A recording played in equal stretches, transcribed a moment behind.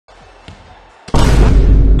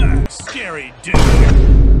scary, dude.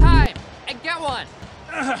 Time! And get one!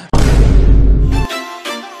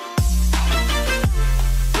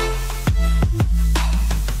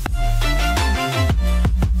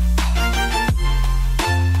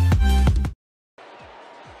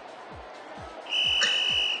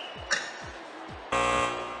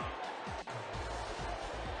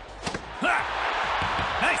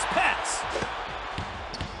 Nice pass.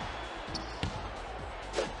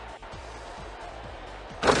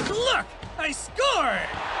 Look, I scored.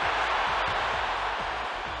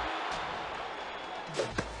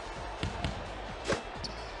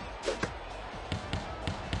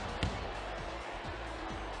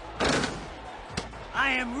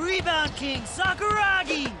 I am Rebound King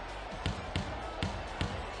Sakuragi!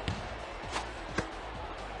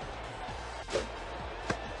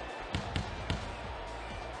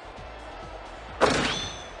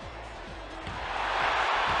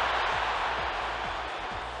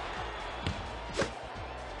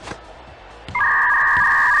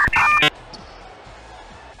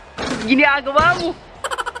 Ginagawa mo?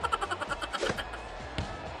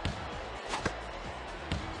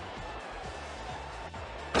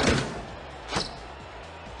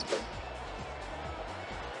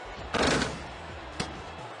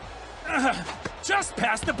 Just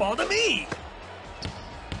pass the ball to me.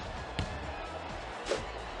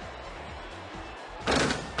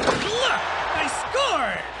 Look, I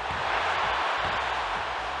scored.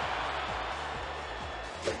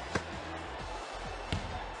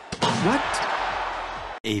 What?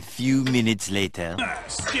 A few minutes later.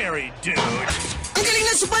 Scary, dude. Ang galing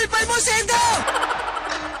na supalpal mo, Sendo!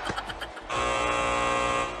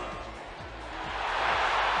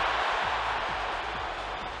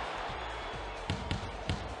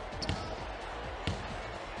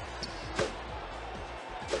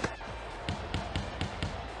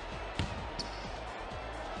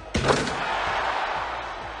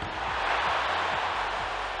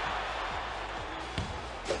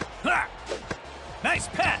 Nice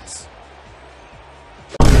pass.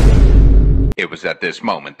 It was at this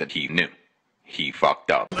moment that he knew. He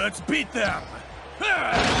fucked up. Let's beat them.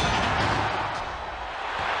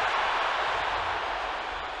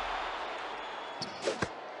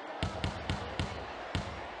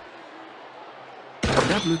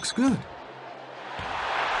 That looks good.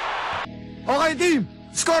 Okay, team!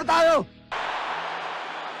 Score tayo!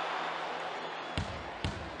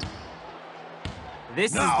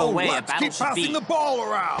 This is the way a battle keep should passing be. the ball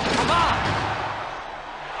around. Come on!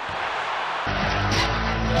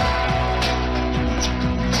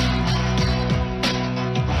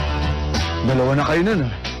 Dalawa na kayo nun,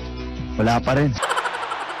 ah. Wala pa rin.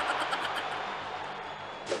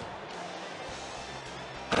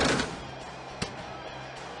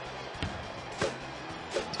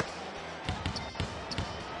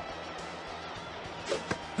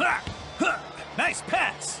 Nice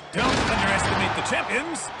pass. Don't underestimate the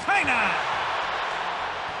champions. Kinda.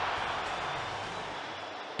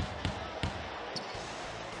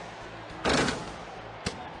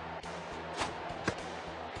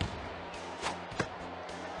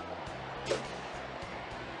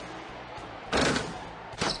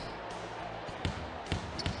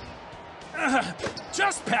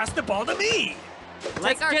 Just pass the ball to me.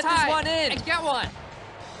 Let's our get time this one in and get one!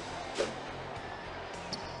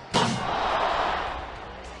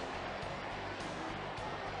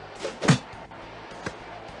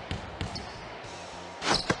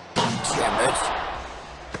 Damn it.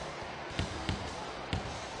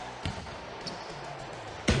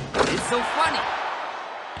 It's so funny!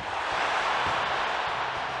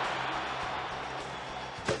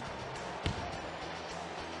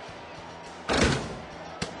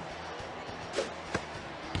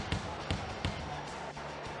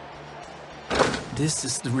 This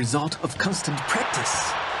is the result of constant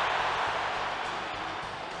practice.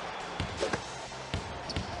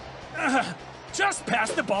 Just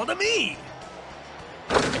pass the ball to me.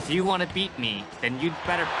 If you want to beat me, then you'd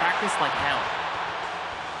better practice like hell.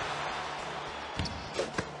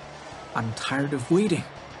 I'm tired of waiting.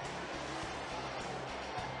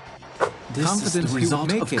 This Confidence is the he result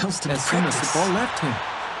would make of it constant as soon as practice. the ball left him.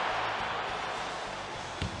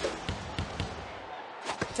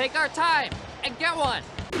 Take our time and get one!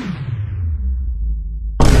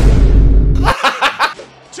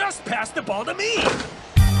 Just pass the ball to me.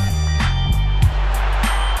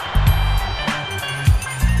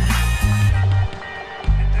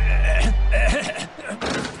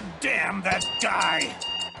 Damn that guy.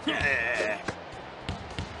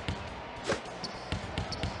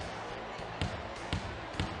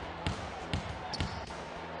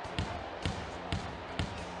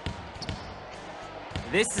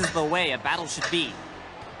 This is the way a battle should be.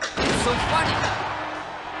 It's so funny.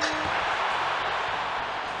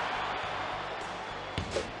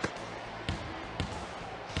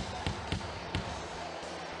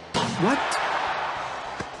 What?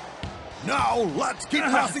 Now let's keep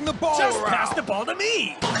passing the ball Just around. pass the ball to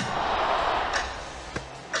me.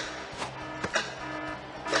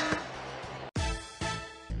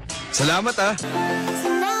 Salamat ah.